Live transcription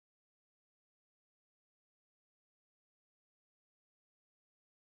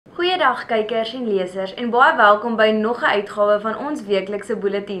Goeiedag kykers en lesers en baie welkom by nog 'n uitgawe van ons weeklikse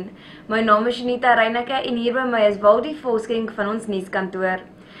bulletin. My naam is Janita Reyneke en hier by my is Waldie Volskenk van ons nuuskantoor.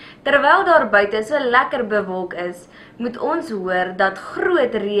 Terwyl daar buite so lekker bewolk is, moet ons hoor dat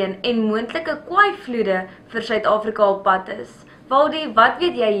groot reën en moontlike kwaaivloede vir Suid-Afrika op pad is. Waldie, wat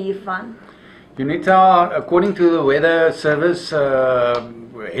weet jy hiervan? Junita, according to the weather service,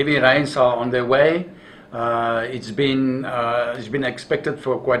 heavy rains are on their way. It's been expected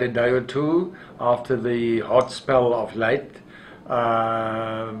for quite a day or two after the hot spell of late.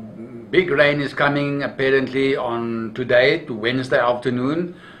 Big rain is coming apparently on today to Wednesday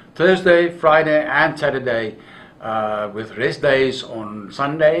afternoon, Thursday, Friday and Saturday, with rest days on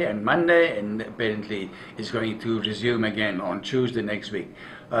Sunday and Monday, and apparently it's going to resume again on Tuesday next week.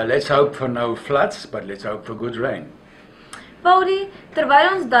 Let's hope for no floods, but let's hope for good rain. Waldie,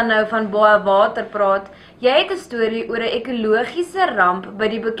 terwyl ons dan nou van baie water praat, jy het 'n storie oor 'n ekologiese ramp by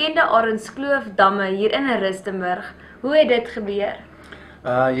die bekende Arendskloof damme hier in Rustenburg. Hoe het dit gebeur?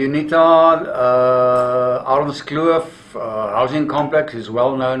 Junita, Arendskloof housing complex is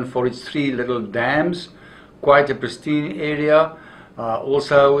well known for its 3 little dams, quite a pristine area.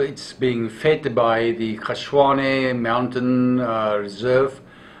 Also, it's being fed by the Khashwane Mountain Reserve.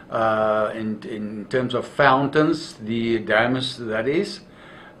 In terms of fountains, the dams that is,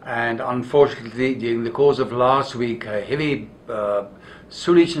 and unfortunately during the course of last week a heavy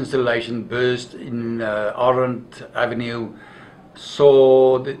sewage installation burst in Arend Avenue,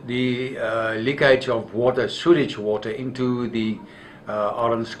 saw the leakage of water, sewage water into the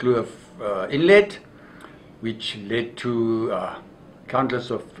Arendskloof inlet, which led to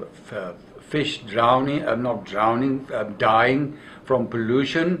countless of fish dying from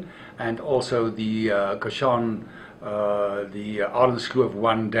pollution, and also the Kashan, the Arendskloof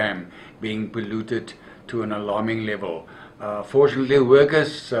 1 dam being polluted to an alarming level. Fortunately,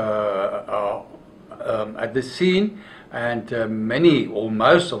 workers are at the scene, and many or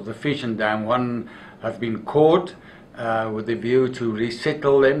most of the fish in Dam 1 have been caught with the view to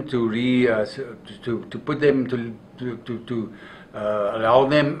resettle them, to put them to allow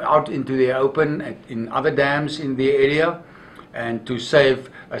them out into the open in other dams in the area, and to save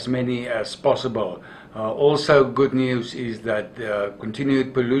as many as possible. Also, good news is that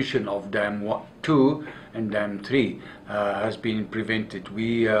continued pollution of Dam 2 and Dam 3 has been prevented.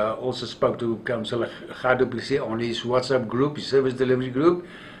 We also spoke to Councillor Gado Plessis on his WhatsApp group, his service delivery group,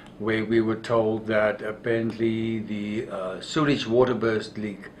 where we were told that apparently the sewage water burst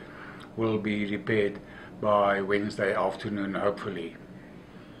leak will be repaired by Wednesday afternoon, hopefully.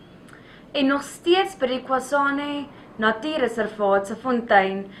 En nog steeds by die Kwasane Natuurreservaat se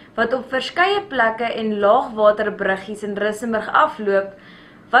fontein, wat op verskeie plekke en laagwaterbruggies in Rustenburg afloop,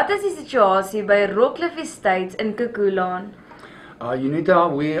 wat is die situasie by Rockcliffe Estates in Kukulaan? Junita,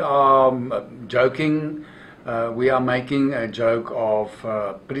 we are joking. We are making a joke of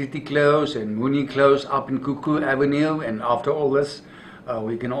Pretty Close and Mooney Close up in Cuckoo Avenue, and after all this,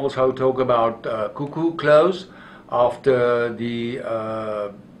 we can also talk about Cuckoo Close after the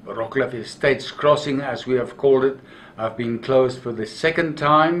Rockcliffe Estates crossing, as we have called it, have been closed for the second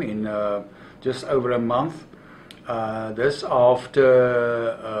time in just over a month. This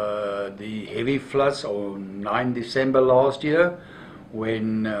after the heavy floods on 9 December last year,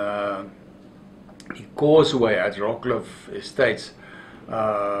 when the causeway at Rockcliffe Estates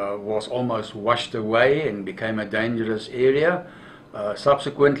was almost washed away and became a dangerous area.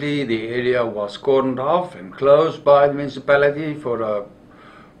 Subsequently, the area was cordoned off and closed by the municipality for an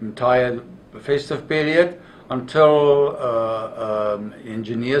entire festive period until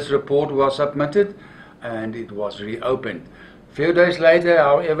engineer's report was submitted and it was reopened. A few days later,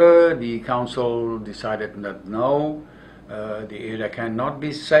 however, the council decided that no, the area cannot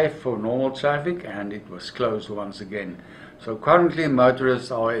be safe for normal traffic, and it was closed once again. So currently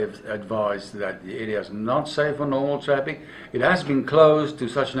motorists are advised that the area is not safe for normal traffic. It has been closed to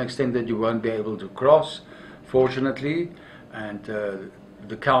such an extent that you won't be able to cross, fortunately, and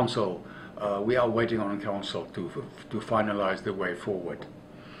the council, we are waiting on council to finalize the way forward.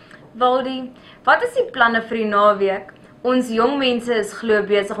 Waldie, wat is die planne vir die naweek? Ons jong mense is glo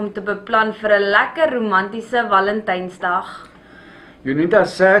besig om te beplan vir 'n lekker romantiese Valentynsdag. Junita,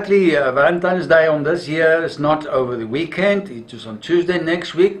 sadly, Valentine's Day on this year is not over the weekend. It is on Tuesday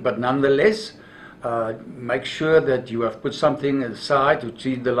next week, but nonetheless, make sure that you have put something aside to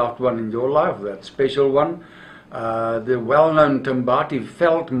treat the loved one in your life, that special one. The well-known Tambati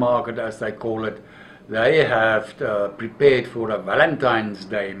Veld Market, as they call it, they have prepared for a Valentine's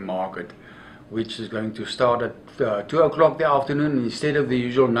Day market, which is going to start at 2 o'clock the afternoon instead of the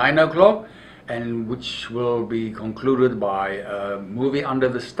usual 9 o'clock, and which will be concluded by a movie Under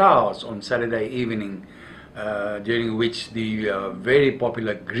the Stars on Saturday evening, during which the very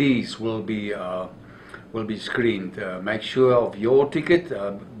popular Grease will be screened. Make sure of your ticket.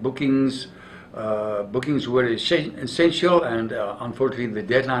 Bookings were essential, and unfortunately the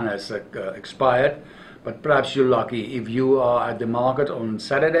deadline has expired. But perhaps you're lucky. If you are at the market on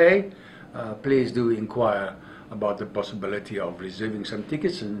Saturday, please do inquire about the possibility of reserving some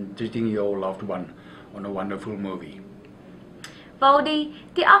tickets and treating your loved one on a wonderful movie. Waldie,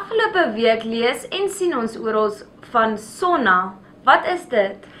 die afgelope week lees en sien ons oral van SONA. Wat is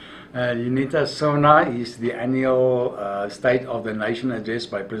dit? UNITA SONA is the annual State of the Nation address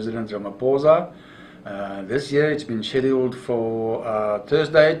by President Ramaphosa. This year it's been scheduled for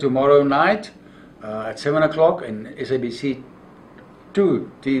Thursday, tomorrow night at 7 o'clock in SABC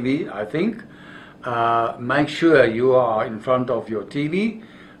 2 TV, I think. Make sure you are in front of your TV.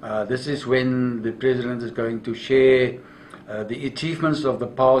 This is when the President is going to share the achievements of the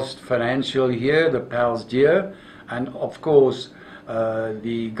past financial year, the past year, and of course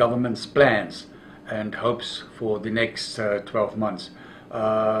the government's plans and hopes for the next 12 months.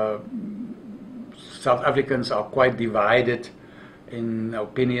 South Africans are quite divided in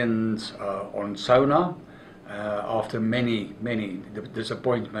opinions on SONA after many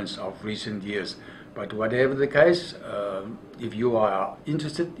disappointments of recent years. But whatever the case, if you are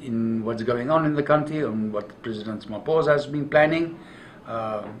interested in what's going on in the country and what President Ramaphosa has been planning,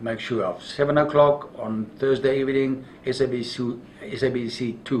 make sure of 7 o'clock on Thursday evening,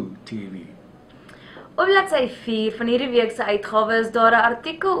 SABC 2 TV. Op bladsy 4 van hierdie week se uitgawe is daar 'n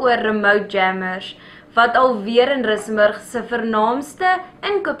artikel oor remote jammers wat alweer in Rustenburg se vernaamste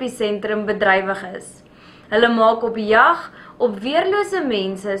inkopiesentrum bedrywig is. Hulle maak op jag op weerlose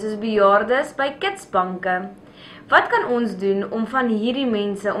mense soos bejaardes by kitsbanke. Wat kan ons doen om van hierdie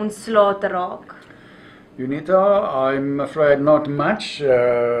mense ontslae te raak? UNITA, I'm afraid not much.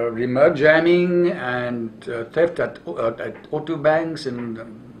 Remote jamming and theft at auto banks and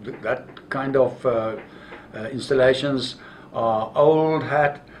that kind of installations are old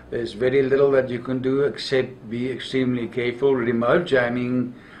hat. There's very little that you can do except be extremely careful. Remote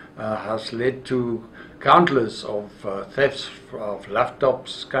jamming has led to countless of thefts of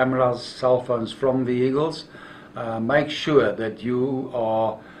laptops, cameras, cell phones from vehicles. Make sure that you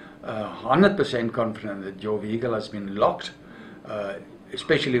are 100% confident that your vehicle has been locked,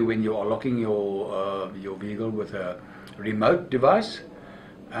 especially when you are locking your vehicle with a remote device,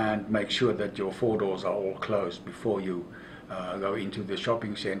 and make sure that your four doors are all closed before you go into the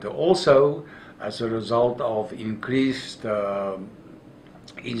shopping center. Also, as a result of increased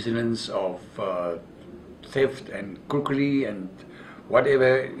incidents of theft and crookery and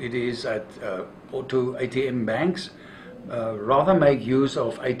whatever it is at auto ATM banks, rather make use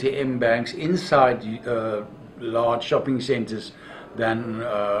of ATM banks inside large shopping centers than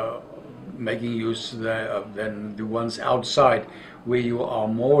making use than the ones outside, where you are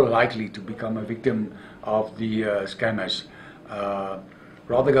more likely to become a victim of the scammers.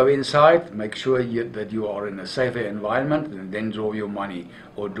 Rather go inside, make sure that you are in a safer environment, and then draw your money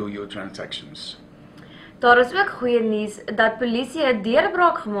or do your transactions. Daar is ook goeie nuus dat polisie 'n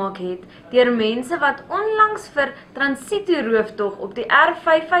deurbraak gemaak het deur mense wat onlangs vir transito-rooftog op die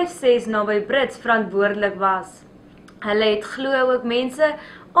R556 naby Brits verantwoordelik was. Hulle het glo ook mense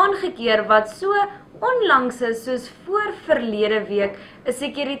aangekeer wat so onlangs is soos voor verlede week 'n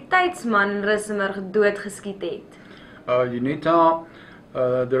sekuriteitsman in Rustenburg doodgeskiet het. UNITA,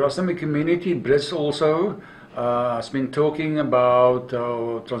 the Rustenburg community, Brits also, has been talking about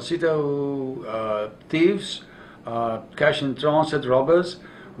transito thieves, cash in transit robbers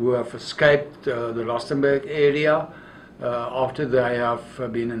who have escaped the Rustenburg area after they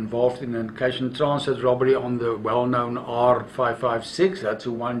have been involved in a cash in transit robbery on the well-known R556. That's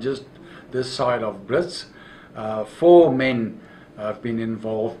the one just this side of Brits. 4 men have been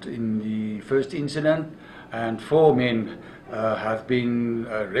involved in the first incident, and 4 men have been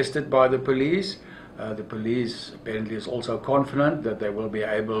arrested by the police. The police apparently is also confident that they will be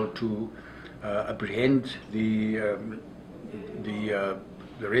able to apprehend the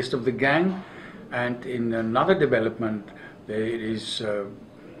rest of the gang. And in another development, there is,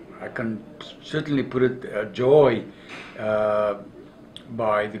 I can certainly put it, joy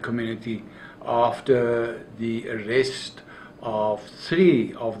by the community after the arrest of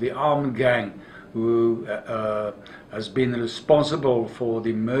 3 of the armed gang who has been responsible for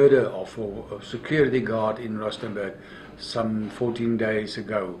the murder of a security guard in Rustenburg some 14 days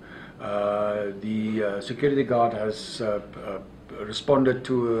ago. The security guard has responded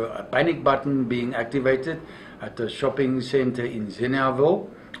to a panic button being activated at the shopping center in Zinnerville,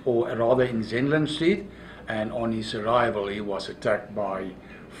 or rather in Zenland Street, and on his arrival he was attacked by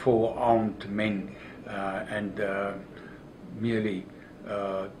 4 armed men and merely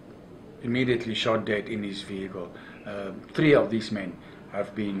immediately shot dead in his vehicle. 3 of these men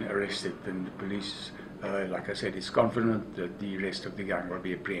have been arrested, and the police, like I said, is confident that the rest of the gang will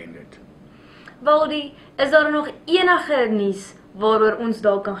be apprehended. Waldie, is daar nog enige nuus waaroor ons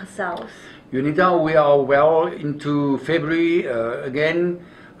dalk kan gesels? Unita, we are well into February again.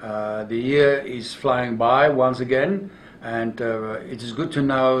 The year is flying by once again, and it is good to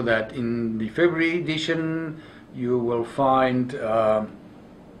know that in the February edition you will find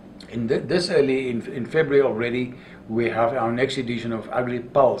this early in February already we have our next edition of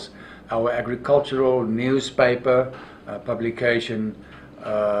AgriPulse, our agricultural newspaper publication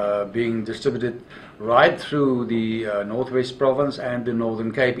being distributed right through the Northwest Province and the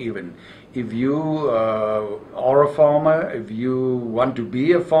Northern Cape even. If you are a farmer, if you want to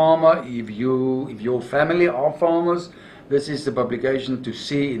be a farmer, if your family are farmers, this is the publication to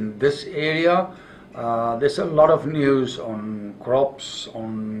see in this area. There's a lot of news on crops,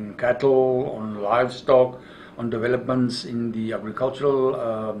 on cattle, on livestock, on developments in the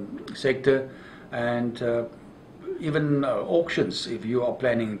agricultural sector, and even auctions if you are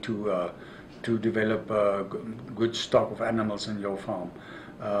planning to develop a good stock of animals in your farm.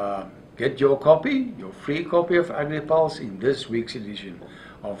 Get your copy, your free copy of AgriPulse in this week's edition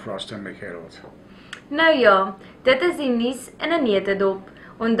of Rustenburg Herald. Nou ja, dit is die nuus in 'n neutedop.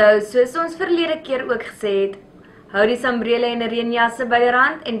 Onthou, soos ons verlede keer ook gesê het, hou die sambrele en reënjasse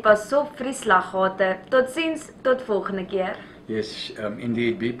byderhand en pas op vir die slaggate. Totsiens, tot volgende keer. Yes,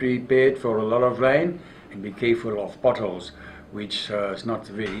 indeed, be prepared for a lot of rain and be careful of potholes, which is not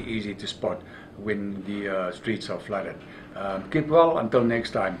very easy to spot when the streets are flooded. Keep well until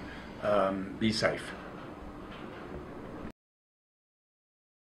next time. Be safe.